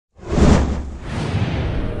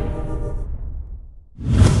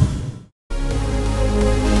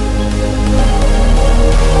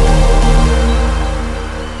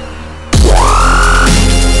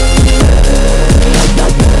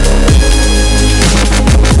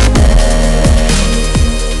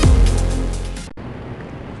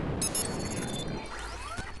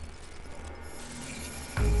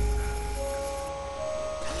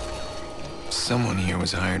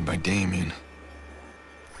Damien.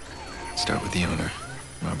 Start with the owner,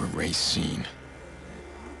 Robert Racine.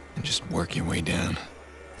 And just work your way down.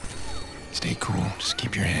 Stay cool, just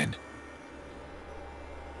keep your head.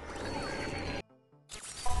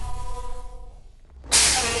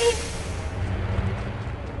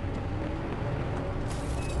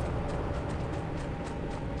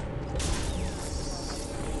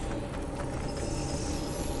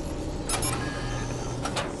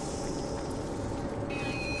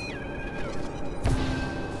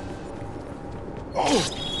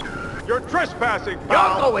 You're trespassing,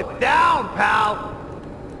 pal! You're going down, pal!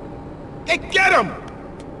 Hey, get him!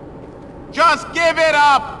 Just give it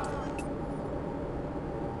up!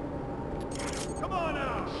 Come on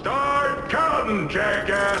now! Start counting,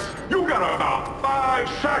 jackass! You got about 5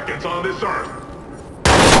 seconds on this earth!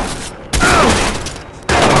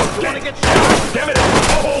 You wanna get shot? Damn it!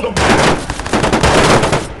 I'll hold him back!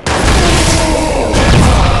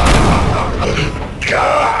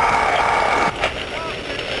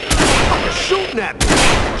 Shooting at me!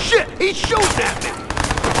 Shit! He's shooting at me!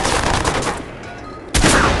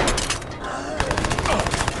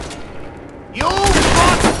 You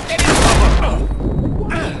fuck! Get in cover!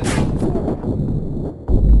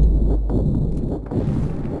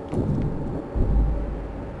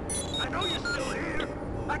 I know you're still here!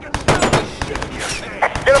 I can smell the shit in your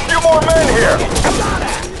pants! Get a few more men here!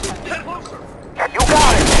 You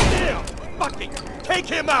got it! Damn! Fucking take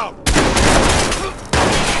him out!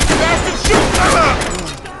 Bastard, shoot!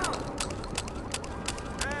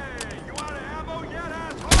 Hey, you out of ammo yet,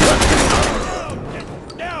 asshole? Get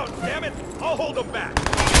down, damn it! I'll hold him back!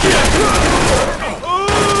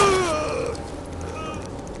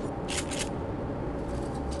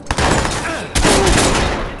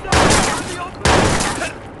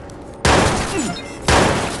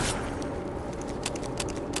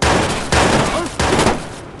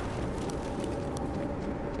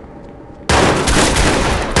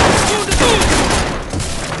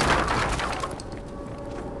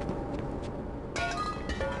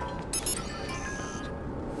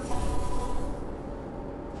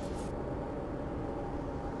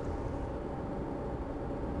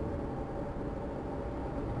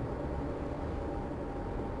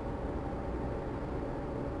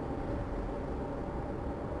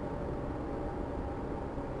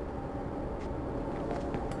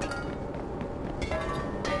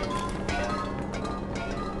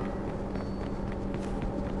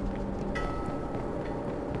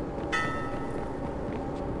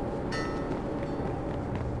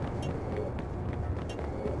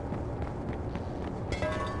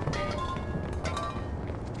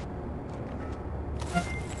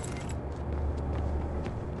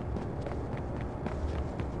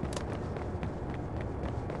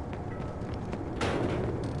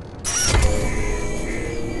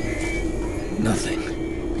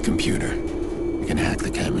 Nothing. The computer. We can hack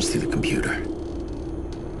the cameras through the computer.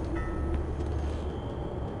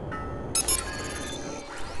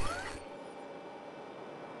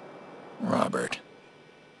 Robert.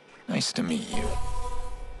 Nice to meet you.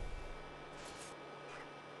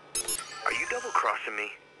 Are you double-crossing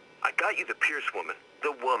me? I got you the Pearce woman.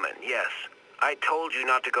 The woman, yes. I told you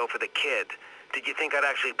not to go for the kid. Did you think I'd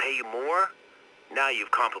actually pay you more? Now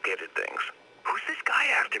you've complicated things. Who's this guy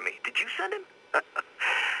after me? Did you send him?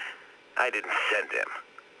 I didn't send him,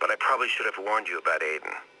 but I probably should have warned you about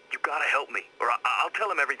Aiden. You gotta help me, or I'll tell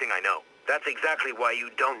him everything I know. That's exactly why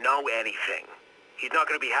you don't know anything. He's not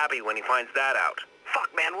gonna be happy when he finds that out.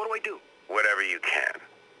 Fuck, man, what do I do? Whatever you can.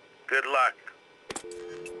 Good luck.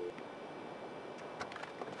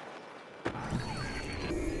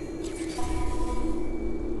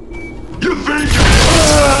 You think?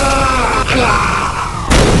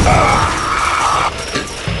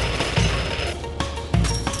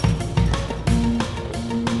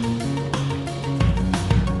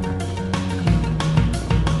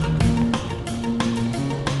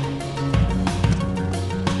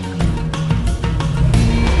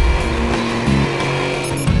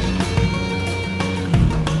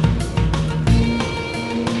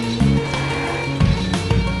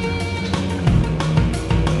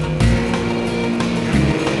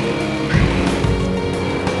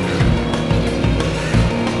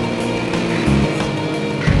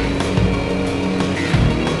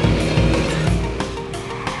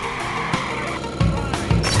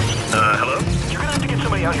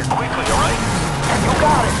 Out here quickly, all right? You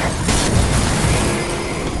got it!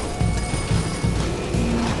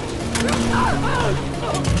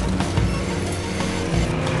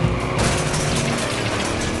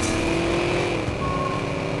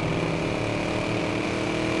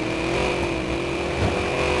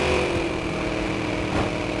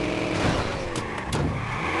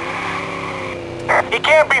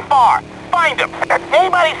 can't be far. Find him.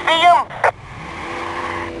 Anybody see him?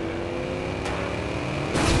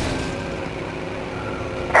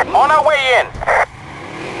 On our way in.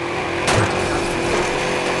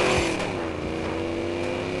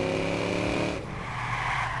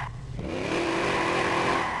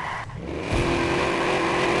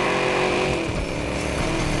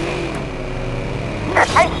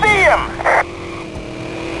 I see him!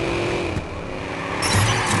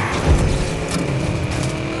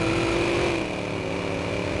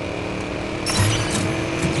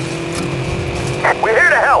 We're here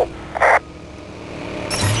to help.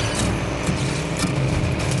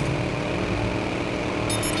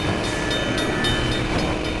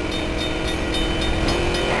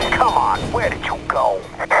 Come on, where did you go?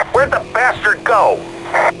 Where'd the bastard go?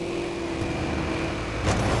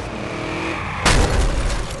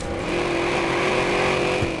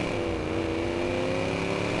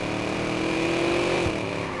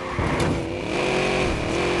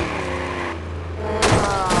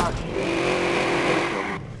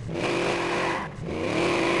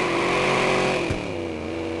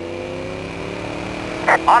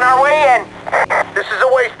 On our way in. This is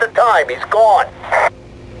a waste of time. He's gone.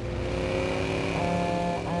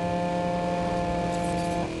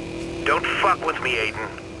 Don't fuck with me, Aiden.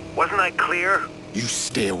 Wasn't I clear? You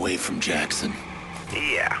stay away from Jackson.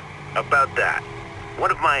 Yeah, about that.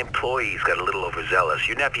 One of my employees got a little overzealous.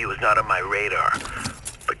 Your nephew is not on my radar.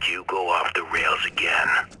 But you go off the rails again.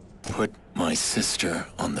 Put my sister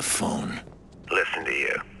on the phone. Listen to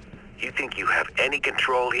you. You think you have any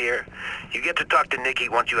control here? You get to talk to Nikki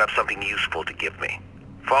once you have something useful to give me.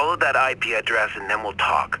 Follow that IP address and then we'll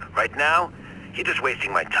talk. Right now, you're just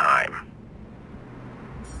wasting my time.